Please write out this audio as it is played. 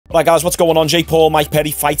Right guys, what's going on? Jake Paul, Mike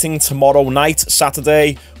Perry fighting tomorrow night,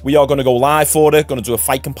 Saturday. We are going to go live for it, going to do a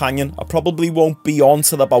fight companion. I probably won't be on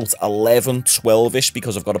till about 11, 12-ish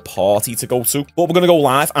because I've got a party to go to. But we're going to go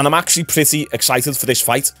live, and I'm actually pretty excited for this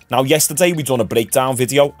fight. Now, yesterday we done a breakdown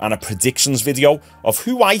video and a predictions video of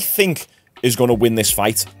who I think is going to win this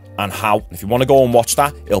fight and how. If you want to go and watch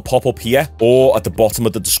that, it'll pop up here or at the bottom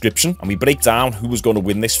of the description, and we break down who is going to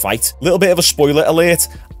win this fight. A little bit of a spoiler alert.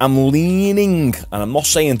 I'm leaning, and I'm not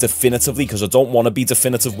saying definitively because I don't want to be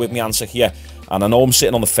definitive with my answer here, and I know I'm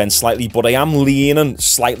sitting on the fence slightly, but I am leaning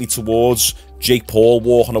slightly towards Jake Paul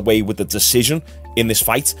walking away with the decision in this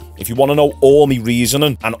fight. If you want to know all my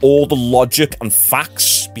reasoning and all the logic and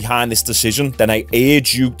facts behind this decision, then I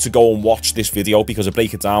urge you to go and watch this video because I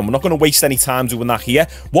break it down. We're not going to waste any time doing that here.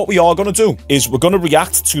 What we are going to do is we're going to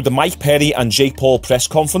react to the Mike Perry and Jake Paul press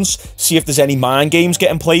conference, see if there's any mind games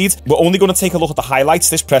getting played. We're only going to take a look at the highlights.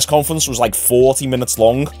 This press conference was like 40 minutes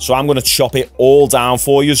long, so I'm going to chop it all down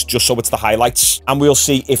for you just so it's the highlights, and we'll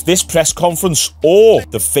see if this press conference or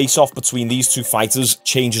the face-off between these two fighters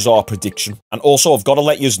changes our prediction. And also, I've got to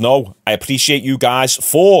let you know, I appreciate you guys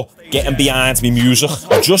for getting behind me music.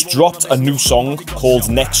 I just dropped a new song called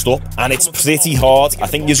Next Up, and it's pretty hard. I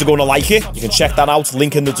think you're going to like it. You can check that out,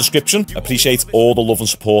 link in the description. Appreciate all the love and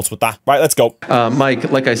support with that. Right, let's go.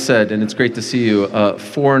 Mike, like I said, and it's great to see you,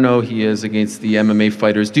 4-0 he is against the MMA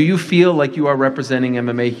fighters. Do you feel like you are representing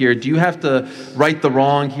MMA here? Do you have to right the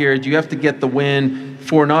wrong here? Do you have to get the win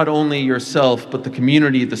for not only yourself, but the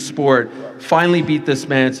community, the sport? Finally beat this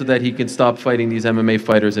man so that he can stop fighting these MMA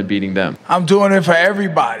fighters and beating them. I'm doing it for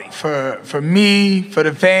everybody, for me, for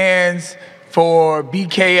the fans, for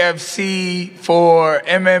BKFC, for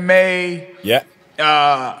MMA. Yeah.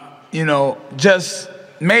 You know, just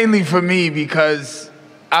mainly for me because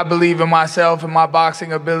I believe in myself and my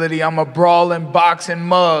boxing ability. I'm a brawling boxing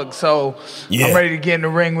mug, so yeah. I'm ready to get in the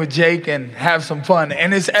ring with Jake and have some fun.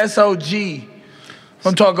 And it's SOG.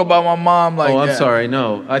 Don't talk about my mom like that. Oh, I'm sorry.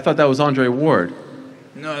 No, I thought that was Andre Ward.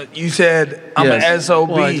 No, you said I'm an SOB.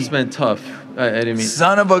 Well, I just meant tough. I didn't mean...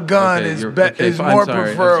 Son of a gun is more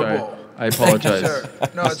preferable. I apologize. Sure.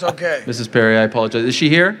 No, it's okay. Mrs. Perry, I apologize. Is she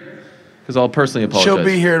here? Because I'll personally apologize. She'll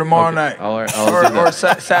be here tomorrow night. Or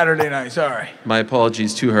Saturday night, sorry. My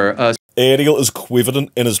apologies to her. Ariel is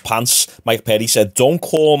quivering in his pants. Mike Perry said, "Don't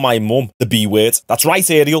call my mum the B word." That's right,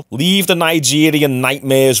 Ariel. Leave the Nigerian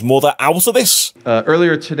nightmare's mother out of this.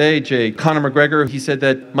 Earlier today, Jake, Conor McGregor, he said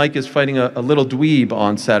that Mike is fighting a little dweeb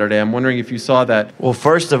on Saturday. I'm wondering if you saw that. Well,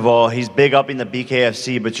 first of all, he's big up in the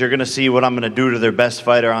BKFC, but you're going to see what I'm going to do to their best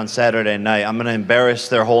fighter on Saturday night. I'm going to embarrass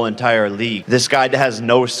their whole entire league. This guy has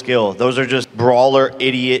no skill. Those are just brawler,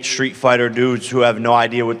 idiot, street fighter dudes who have no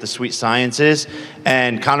idea what the sweet science is.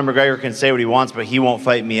 And Conor McGregor can say what he wants, but he won't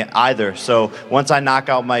fight me either. So once I knock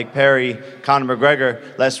out Mike Perry, Conor McGregor,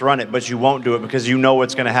 let's run it. But you won't do it because you know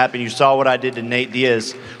what's going to happen. You saw what I did to Nate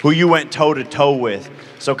Diaz, who you went toe-to-toe with.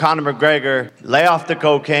 So Conor McGregor, lay off the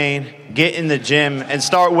cocaine, get in the gym, and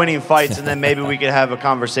start winning fights, and then maybe we could have a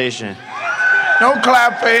conversation. Don't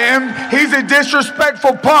clap for him. He's a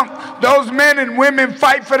disrespectful punk. Those men and women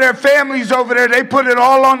fight for their families over there. They put it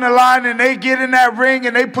all on the line, and they get in that ring,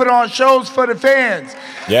 and they put on shows for the fans.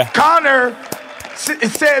 Yeah. Conor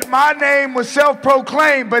said my name was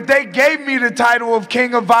self-proclaimed, but they gave me the title of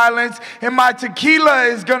King of Violence, and my tequila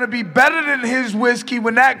is going to be better than his whiskey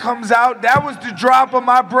when that comes out. That was the drop of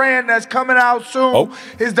my brand that's coming out soon,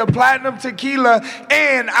 is the Platinum Tequila,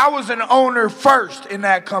 and I was an owner first in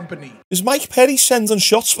that company. Is Mike Perry sending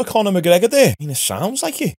shots for Conor McGregor there? I mean, it sounds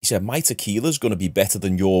like it. He said, my tequila's going to be better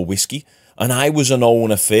than your whiskey, and I was an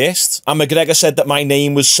owner first. And McGregor said that my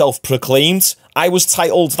name was self-proclaimed. I was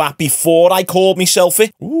titled that before I called myself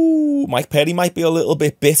it. Ooh, Mike Perry might be a little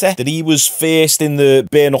bit bitter that he was first in the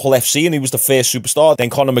bare knuckle FC and he was the first superstar. Then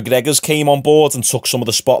Conor McGregor's came on board and took some of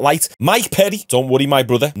the spotlight. Mike Perry, don't worry, my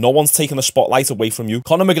brother. No one's taking the spotlight away from you.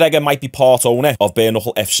 Conor McGregor might be part owner of bare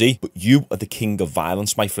knuckle FC, but you are the king of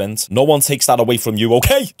violence, my friend. No one takes that away from you,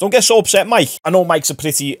 okay? Don't get so upset, Mike. I know Mike's a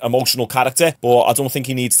pretty emotional character, but I don't think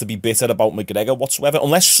he needs to be bitter about McGregor whatsoever,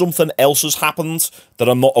 unless something else has happened that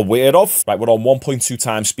I'm not aware of. Right, we're on 1.2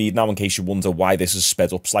 times speed now, in case you wonder why this is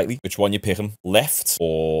sped up slightly. Which one you picking? Left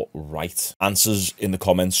or right? Answers in the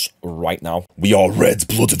comments right now. We are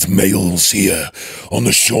red-blooded males here on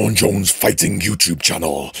the Shaun Jones Fighting YouTube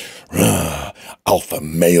channel. Alpha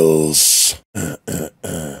males.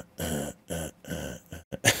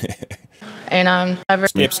 And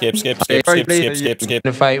skip.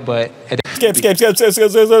 The fight, but skip.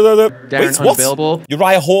 Darren Wait, what? Unavailable.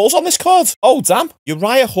 Uriah Hall's on this card. Oh damn!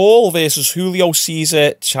 Uriah Hall versus Julio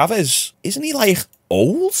Cesar Chavez. Isn't he like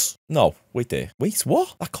old? No, wait there. Wait,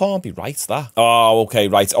 what? That can't be right, that. Oh, okay,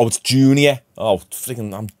 right. Oh, it's junior. Oh,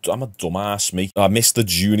 freaking, I'm a dumbass, me. I missed the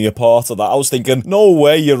junior part of that. I was thinking, no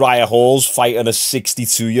way Uriah Hall's fighting a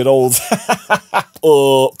 62-year-old.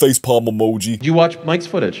 Oh, facepalm emoji. Did you watch Mike's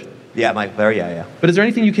footage? Yeah, Mike Perry, yeah. But is there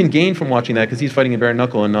anything you can gain from watching that? Because he's fighting in bare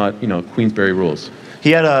knuckle and not, Queensberry rules.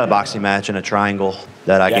 He had a boxing match in a triangle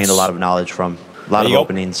that I gained a lot of knowledge from. A lot of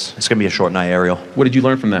openings. It's going to be a short night, Ariel. What did you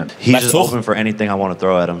learn from that? He's just open for anything I want to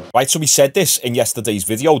throw at him. Right, so we said this in yesterday's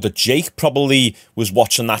video, that Jake probably was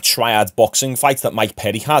watching that triad boxing fight that Mike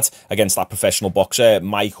Perry had against that professional boxer,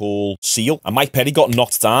 Michael Seal. And Mike Perry got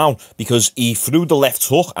knocked down because he threw the left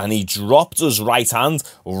hook and he dropped his right hand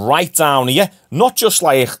right down here. Not just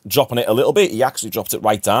like dropping it a little bit, he actually dropped it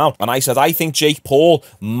right down. And I said, I think Jake Paul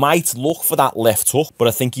might look for that left hook, but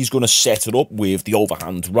I think he's going to set it up with the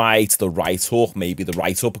overhand right, the right hook, maybe the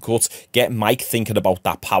right uppercut, get Mike thinking about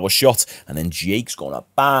that power shot, and then Jake's going to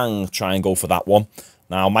bang, try and go for that one.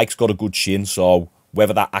 Now, Mike's got a good chin, so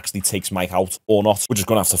whether that actually takes Mike out or not, we're just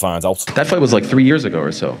going to have to find out. That fight was like 3 years ago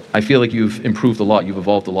or so. I feel like you've improved a lot. You've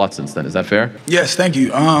evolved a lot since then. Is that fair? Yes, thank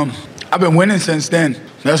you. I've been winning since then.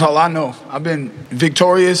 That's all I know. I've been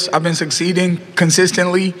victorious. I've been succeeding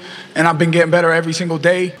consistently, and I've been getting better every single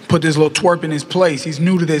day. Put this little twerp in his place. He's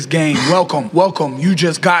new to this game. Welcome, welcome. You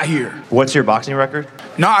just got here. What's your boxing record?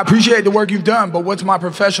 No, I appreciate the work you've done, but what's my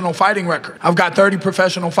professional fighting record? I've got 30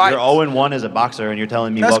 professional fights. You're 0-1 as a boxer, and you're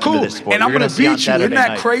telling me welcome to this sport. And I'm going to beat you. Isn't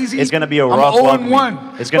that crazy? It's going to be a rough welcome. I'm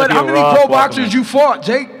 0-1. It's going to be a rough welcome. But how many pro boxers you fought,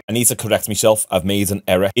 Jake? I need to correct myself. I've made an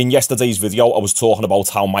error. In yesterday's video, I was talking about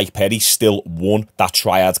how Mike Perry still won that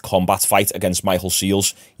triad combat fight against Michael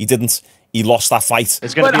Seals. He didn't. He lost that fight.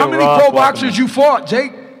 But how many pro boxers you fought,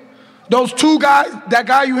 Jake? Those two guys, that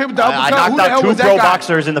guy you hit with the uppercut, I knocked out 2 pro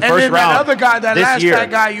boxers in the first round. And then that other guy, that last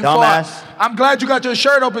fat guy you fought. I'm glad you got your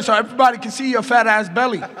shirt open so everybody can see your fat ass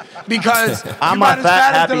belly. Because I'm not as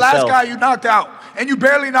fat as the last self. guy you knocked out. And you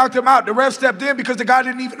barely knocked him out. The ref stepped in because the guy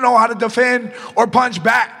didn't even know how to defend or punch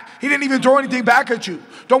back. He didn't even throw anything back at you.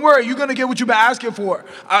 Don't worry, you're going to get what you've been asking for.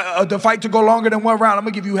 The fight to go longer than 1 round. I'm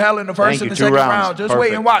going to give you hell in the first and the second round. Just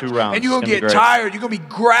wait and watch. And you're going to get tired. You're going to be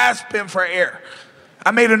grasping for air.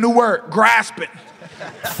 I made a new word, grasping.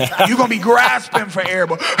 You're going to be grasping for air.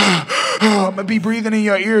 But I'm going to be breathing in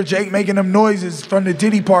your ear, Jake, making them noises from the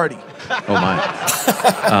Diddy party. Oh,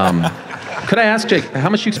 my. Could I ask, Jake, how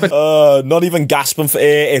much you expect? Not even gasping for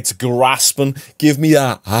air, it's grasping. Give me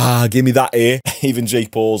that. Give me that air. Even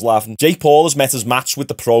Jake Paul's laughing. Jake Paul has met his match with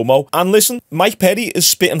the promo. And listen, Mike Perry is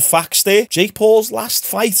spitting facts there. Jake Paul's last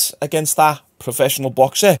fight against that professional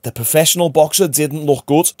boxer, the professional boxer didn't look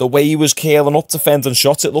good. The way he was curling up, defending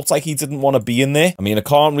shots, it looked like he didn't want to be in there. I mean, I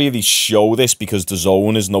can't really show this because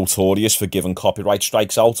DAZN is notorious for giving copyright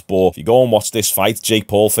strikes out, but if you go and watch this fight, Jake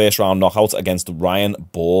Paul first round knockout against Ryan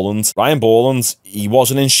Borland. Ryan Borland, he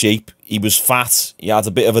wasn't in shape. He was fat, he had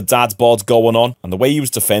a bit of a dad bod going on, and the way he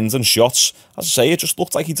was defending shots, as I say, it just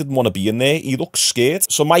looked like he didn't want to be in there. He looked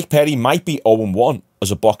scared. So Mike Perry might be 0-1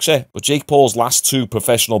 as a boxer, but Jake Paul's last 2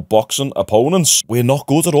 professional boxing opponents were not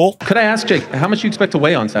good at all. Could I ask, Jake, how much you expect to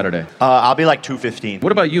weigh on Saturday? I'll be like 215.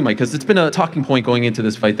 What about you, Mike? Because it's been a talking point going into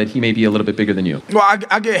this fight that he may be a little bit bigger than you. Well,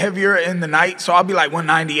 I get heavier in the night, so I'll be like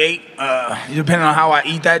 198. Depending on how I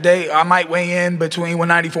eat that day, I might weigh in between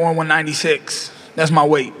 194 and 196. That's my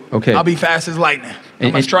weight. Okay. I'll be fast as lightning.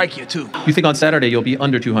 I'm going to strike you, too. You think on Saturday you'll be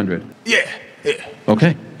under 200? Yeah.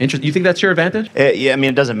 Okay. Interesting. You think that's your advantage? Yeah, I mean,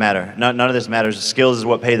 it doesn't matter. None of this matters. The skills is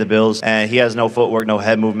what pay the bills. And he has no footwork, no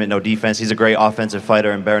head movement, no defense. He's a great offensive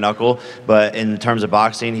fighter in bare knuckle. But in terms of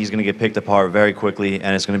boxing, he's going to get picked apart very quickly,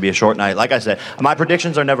 and it's going to be a short night. Like I said, my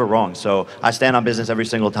predictions are never wrong. So I stand on business every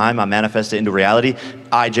single time. I manifest it into reality.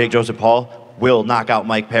 I, Jake Joseph Paul, will knock out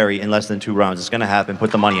Mike Perry in less than 2 rounds. It's going to happen.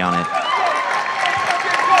 Put the money on it.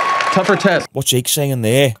 Tougher test. What Jake's saying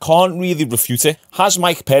there, can't really refute it. Has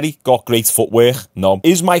Mike Perry got great footwork? No.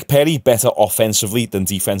 Is Mike Perry better offensively than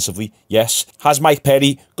defensively? Yes. Has Mike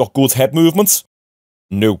Perry got good head movements?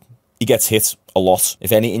 No. He gets hit a lot.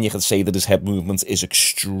 If anything, you can say that his head movement is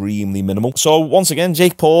extremely minimal. So once again,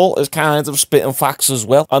 Jake Paul is kind of spitting facts as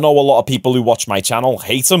well. I know a lot of people who watch my channel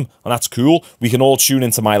hate him, and that's cool. We can all tune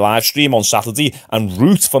into my live stream on Saturday and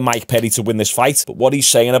root for Mike Perry to win this fight. But what he's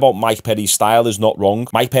saying about Mike Perry's style is not wrong.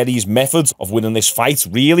 Mike Perry's method of winning this fight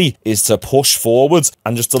really is to push forward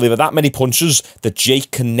and just deliver that many punches that Jake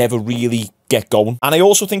can never really get going. And I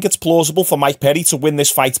also think it's plausible for Mike Perry to win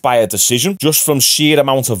this fight by a decision, just from sheer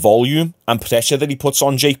amount of volume and pressure that he puts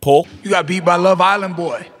on Jake Paul. You got beat by Love Island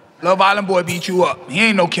Boy. Love Island Boy beat you up. He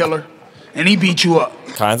ain't no killer, and he beat you up.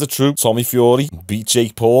 Kinda true. Tommy Fury beat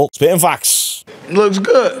Jake Paul. Spitting facts. Looks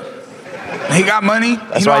good. He got money.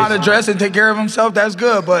 He know how to dress and take care of himself. That's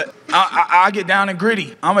good. But I get down and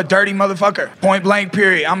gritty. I'm a dirty motherfucker. Point blank,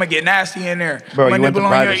 period. I'm going to get nasty in there. Bro, I'm you went to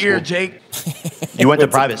private school. Ear, Jake. You went to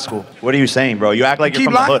private school. What are you saying, bro? You act like you're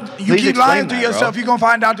from the hood. You keep lying to yourself. You're going to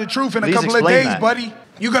find out the truth in a couple of days, buddy.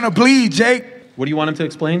 You're going to bleed, Jake. What do you want him to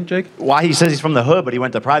explain, Jake? Why he says he's from the hood, but he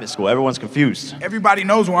went to private school. Everyone's confused. Everybody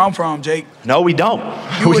knows where I'm from, Jake. No, we don't.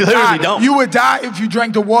 We literally don't. You would die if you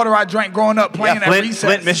drank the water I drank growing up playing at recess.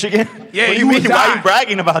 Flint, Michigan? Yeah, what do you mean? Why are you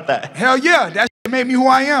bragging about that? Hell yeah. That shit made me who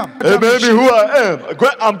I am. It made me who I am.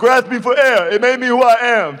 I'm grasping for air. It made me who I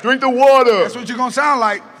am. Drink the water. That's what you're going to sound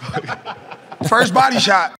like. First body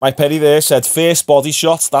shot. Mike Perry there said first body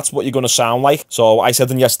shots, that's what you're going to sound like. So I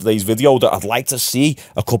said in yesterday's video that I'd like to see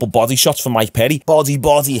a couple body shots from Mike Perry.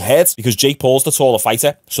 Body, head. Because Jake Paul's the taller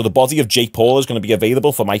fighter. So the body of Jake Paul is going to be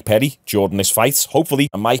available for Mike Perry during this fight, hopefully.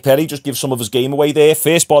 And Mike Perry just gives some of his game away there.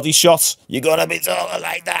 First body shots. You're going to be taller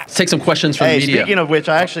like that. Let's take some questions from the media. Speaking of which,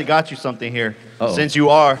 I actually got you something here. Since you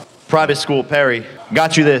are private school Perry,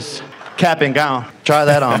 got you this. Cap and gown. Try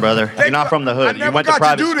that on, brother. You're not from the hood. You went to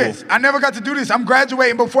private school. I never got to do this. I'm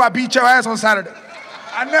graduating before I beat your ass on Saturday.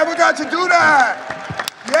 I never got to do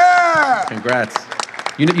that. Yeah. Congrats.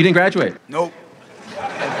 You didn't graduate? Nope.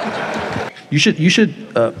 You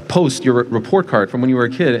should post your report card from when you were a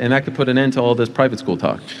kid, and that could put an end to all this private school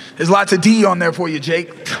talk. There's lots of D on there for you, Jake.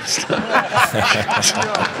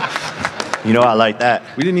 You know I like that.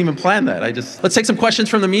 We didn't even plan that. Let's take some questions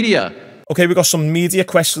from the media. Okay, we got some media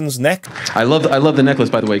questions next. I love the necklace,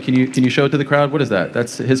 by the way. Can you show it to the crowd? What is that?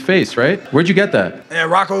 That's his face, right? Where'd you get that? Yeah,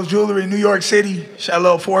 Rocco's Jewelry, New York City. Shot a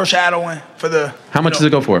little foreshadowing for the... How much does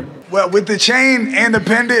it go for? Well, with the chain and the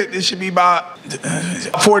pendant, it should be about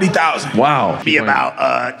 40,000. Wow. Be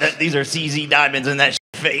about, these are CZ diamonds and that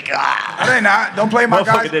fake. They not. Don't play my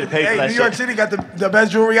guys. Hey, New York City got the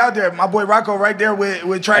best jewelry out there. My boy Rocco right there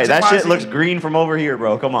with tracks. Hey, that shit looks green from over here,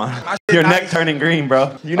 bro. Come on. Your neck turning green,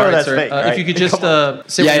 bro. You know that's fake, right? If you could just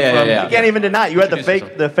say where you're from. You can't even deny it. You had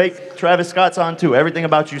the fake Travis Scott's on too. Everything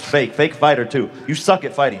about you's fake. Fake fighter too. You suck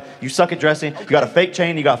at fighting. You suck at dressing. You got a fake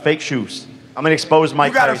chain. You got fake shoes. I'm gonna expose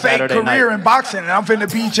Mike Perry Saturday night. You got a fake career in boxing, and I'm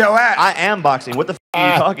finna beat your ass. I am boxing. What the f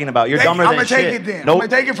are you talking about? You're dumber than shit. I'm gonna take it then. Nope. I'm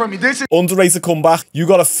gonna take it from you. This is underrated comeback. You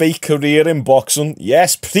got a fake career in boxing.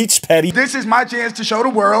 Yes, preach, Perry. This is my chance to show the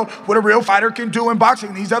world what a real fighter can do in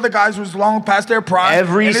boxing. These other guys was long past their prime.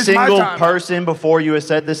 Every single person before you has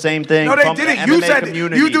said the same thing. No, they didn't. You said it.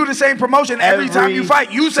 You do the same promotion every time you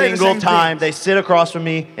fight. You say the same thing. Single time they sit across from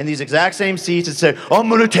me in these exact same seats and say, "I'm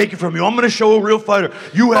gonna take it from you. I'm gonna show a real fighter.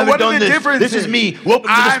 You haven't done this. This is me. Welcome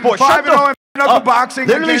to the sport." Shut the knuckle boxing.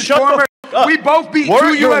 Literally shut the up. We both beat two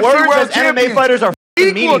UFC world champions. MMA fighters are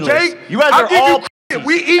equal, Jake. You guys are all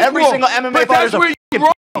we equal. Every single MMA fighters are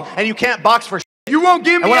wrong. And you can't box for shit. You won't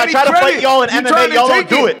give me any credit. And when I try to fight y'all in MMA, y'all don't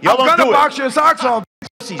do it. Y'all don't do it. I'm gonna box your socks off.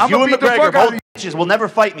 You and McGregor, both bitches, will never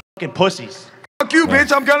fight me, fucking pussies. Fuck you,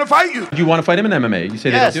 bitch. I'm gonna fight you. Do you want to fight him in MMA? You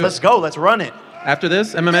say yes, let's go. Let's run it. After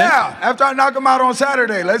this, MMA? Yeah, after I knock him out on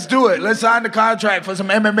Saturday. Let's do it. Let's sign the contract for some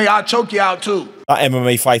MMA. I'll choke you out, too. That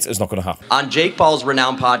MMA fight is not going to happen. On Jake Paul's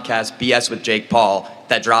renowned podcast, BS with Jake Paul,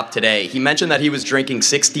 that dropped today, he mentioned that he was drinking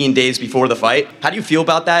 16 days before the fight. How do you feel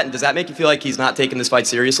about that? And does that make you feel like he's not taking this fight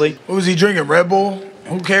seriously? What was he drinking? Red Bull?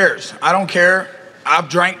 Who cares? I don't care. I've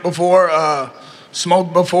drank before,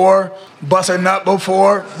 smoked before, bust a nut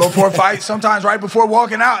before fights, sometimes right before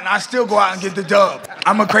walking out, and I still go out and get the dub.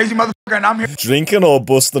 I'm a crazy motherfucker, and I'm here. Drinking or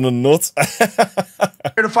busting a nut?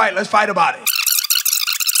 Here to fight. Let's fight about it.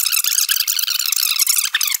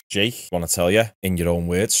 Jake, I want to tell you, in your own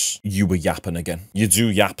words, you were yapping again. You do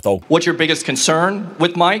yap, though. What's your biggest concern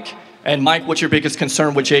with Mike? And Mike, what's your biggest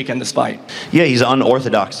concern with Jake in this fight? Yeah, he's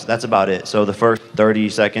unorthodox. That's about it. So the first 30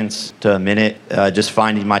 seconds to a minute, just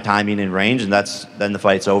finding my timing and range, and then the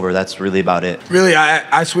fight's over. That's really about it. Really,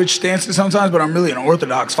 I switch stances sometimes, but I'm really an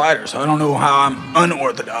orthodox fighter, so I don't know how I'm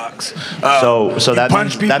unorthodox. So that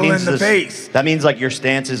punch means, people in the face. That means like your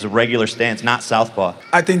stance is a regular stance, not southpaw.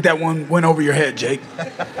 I think that one went over your head, Jake.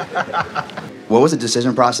 What was the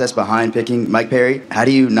decision process behind picking Mike Perry? How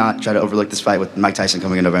do you not try to overlook this fight with Mike Tyson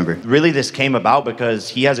coming in November? Really, this came about because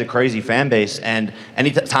he has a crazy fan base, and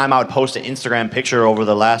any time I would post an Instagram picture over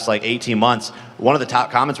the last like 18 months, one of the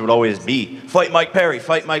top comments would always be, "Fight Mike Perry,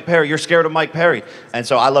 fight Mike Perry, you're scared of Mike Perry." And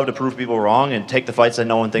so I love to prove people wrong and take the fights that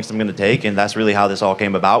no one thinks I'm going to take, and that's really how this all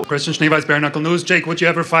came about. Christian Schneeweiss, Bare Knuckle News. Jake, would you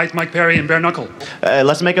ever fight Mike Perry in Bare Knuckle?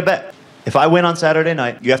 Let's make a bet. If I win on Saturday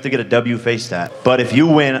night, you have to get a W face stat. But if you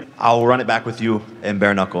win, I'll run it back with you in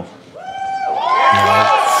Bare Knuckle.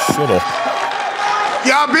 Shut up.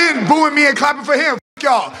 Y'all been booing me and clapping for him. F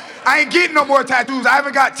y'all. I ain't getting no more tattoos. I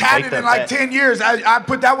haven't got tatted in like 10 years. I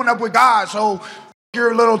put that one up with God, so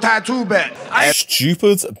your little tattoo bet.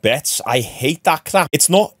 Stupid bets. I hate that crap. It's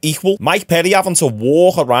not equal. Mike Perry having to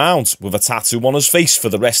walk around with a tattoo on his face for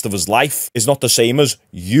the rest of his life is not the same as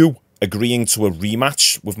you agreeing to a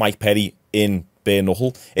rematch with Mike Perry in bare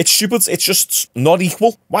knuckle. It's stupid. It's just not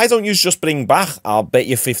equal. Why don't you just bring back, I'll bet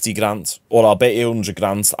you 50 grand or I'll bet you 100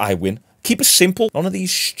 grand I win? Keep it simple. None of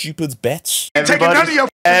these stupid bets.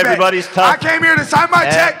 Everybody's tough. I came here to sign my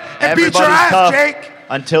check and beat your ass, tough Jake.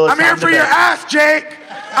 Until it's I'm here for your ass, Jake.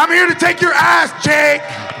 I'm here to take your ass, Jake.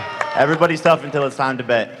 Everybody's tough until it's time to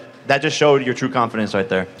bet. That just showed your true confidence right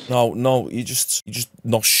there. No, you're just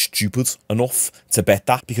not stupid enough to bet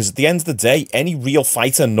that, because at the end of the day, any real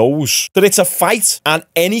fighter knows that it's a fight and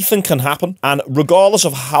anything can happen. And regardless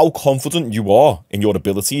of how confident you are in your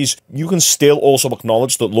abilities, you can still also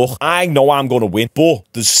acknowledge that, look, I know I'm going to win, but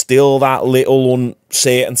there's still that little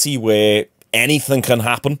uncertainty where anything can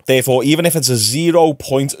happen. Therefore, even if it's a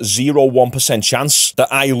 0.01% chance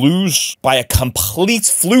that I lose by a complete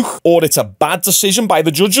fluke or it's a bad decision by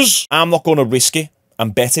the judges, I'm not going to risk it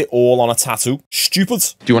and bet it all on a tattoo. Stupid.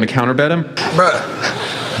 Do you want to counter bet him? Bruh.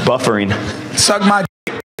 Buffering. Suck my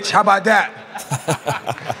dick, bitch. How about that?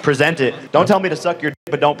 Present it. Don't tell me to suck your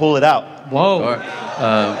dick, but don't pull it out. Whoa.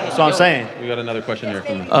 That's what I'm saying. We got another question here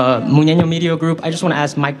from Muñeño Media Group. I just want to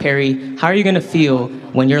ask Mike Perry, how are you going to feel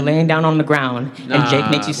when you're laying down on the ground and Jake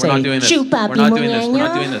makes you say, "Shoot, papi, We're not doing this. We're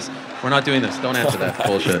not doing this. We're not doing this. Don't answer that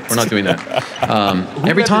bullshit. We're not doing that.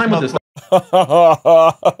 Every time with this.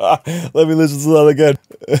 Let me listen to that again.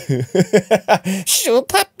 Shoot,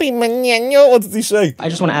 papi, mañana. What did he say? I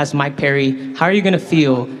just want to ask Mike Perry, how are you going to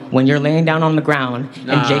feel when you're laying down on the ground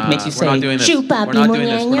and Jake makes you say, "Shoot, papi, We're not doing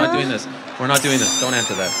this. We're not doing this. We're not doing this. Don't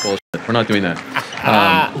answer that bullshit. We're not doing that.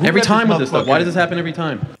 Every time with this stuff. Why does this happen every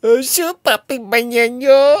time? That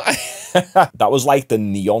was like the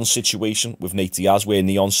Neon situation with Nate Diaz, where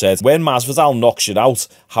Neon said, when Masvidal knocks you out,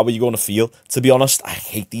 how are you going to feel? To be honest, I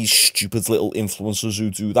hate these stupid little influencers who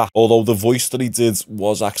do that. Although the voice that he did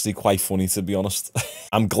was actually quite funny, to be honest.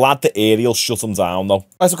 I'm glad that Ariel shut him down, though.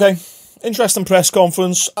 That's okay. Interesting press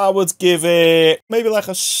conference. I would give it maybe like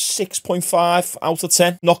a 6.5 out of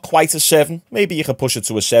 10. Not quite a 7. Maybe you could push it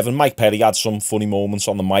to a 7. Mike Perry had some funny moments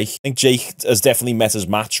on the mic. I think Jake has definitely met his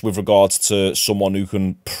match with regards to someone who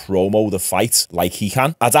can promo the fight like he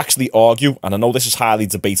can. I'd actually argue, and I know this is highly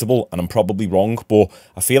debatable and I'm probably wrong, but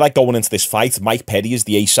I feel like going into this fight, Mike Perry is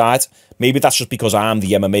the A-side. Maybe that's just because I'm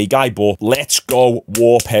the MMA guy, but let's go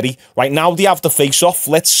War Perry. Right now they have the face-off.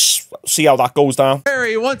 Let's see how that goes down.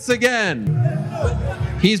 Perry, once again,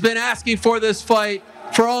 he's been asking for this fight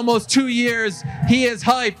for almost 2 years. He is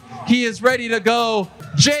hyped. He is ready to go.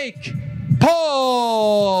 Jake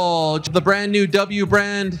Paul, the brand new W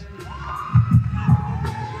brand,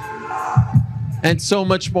 and so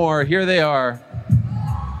much more. Here they are,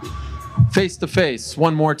 face to face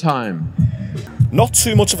one more time. Not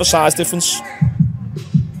too much of a size difference.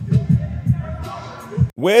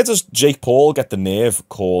 Where does Jake Paul get the nerve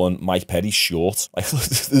calling Mike Perry short? Like,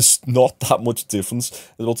 there's not that much difference.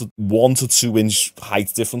 There's about a 1 to 2 inch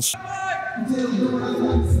height difference.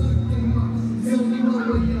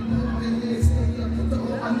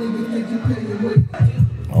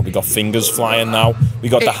 Oh, we got fingers flying now. We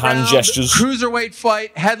got the hand gestures. Cruiserweight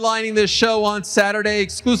fight headlining this show on Saturday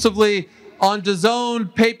exclusively on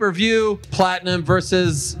DAZN pay-per-view. Platinum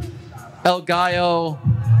versus El Gallo.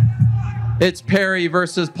 It's Perry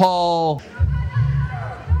versus Paul.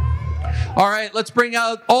 All right, let's bring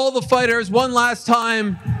out all the fighters one last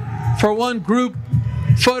time for one group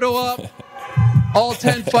photo op. All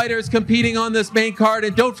 10 fighters competing on this main card.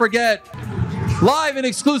 And don't forget, live and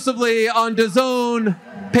exclusively on DAZN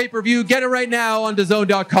pay-per-view. Get it right now on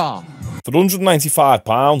DAZN.com. For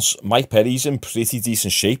 £195, Mike Perry's in pretty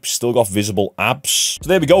decent shape, still got visible abs. So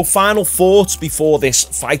there we go, final thoughts before this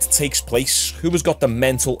fight takes place. Who has got the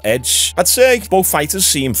mental edge? I'd say both fighters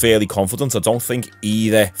seem fairly confident. I don't think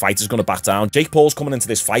either fighter's going to back down. Jake Paul's coming into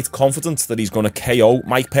this fight confident that he's going to KO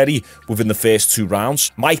Mike Perry within the first 2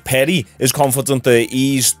 rounds. Mike Perry is confident that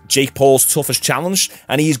he's Jake Paul's toughest challenge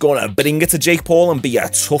and he's going to bring it to Jake Paul and be a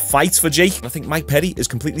tough fight for Jake. And I think Mike Perry is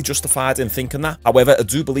completely justified in thinking that. However, I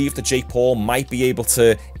do believe that Jake Paul might be able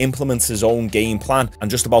to implement his own game plan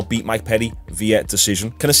and just about beat Mike Perry via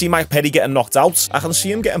decision. Can I see Mike Perry getting knocked out? I can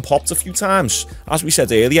see him getting popped a few times. As we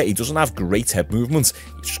said earlier, he doesn't have great head movement.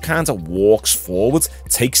 He just kind of walks forward,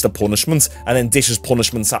 takes the punishment, and then dishes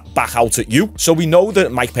punishments back out at you. So we know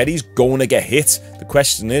that Mike Perry's going to get hit. The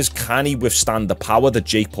question is, can he withstand the power that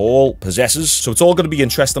Jake Paul possesses? So it's all going to be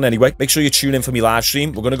interesting anyway. Make sure you tune in for me live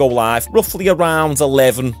stream. We're going to go live roughly around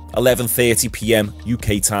 11:30 p.m.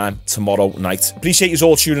 UK time tomorrow. tomorrow night. Appreciate you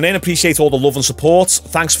all tuning in. Appreciate all the love and support.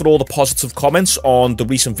 Thanks for all the positive comments on the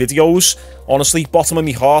recent videos. Honestly, bottom of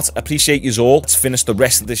my heart, appreciate you all. Let's finish the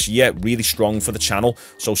rest of this year really strong for the channel.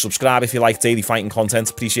 So subscribe if you like daily fighting content.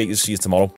 Appreciate you. See you tomorrow.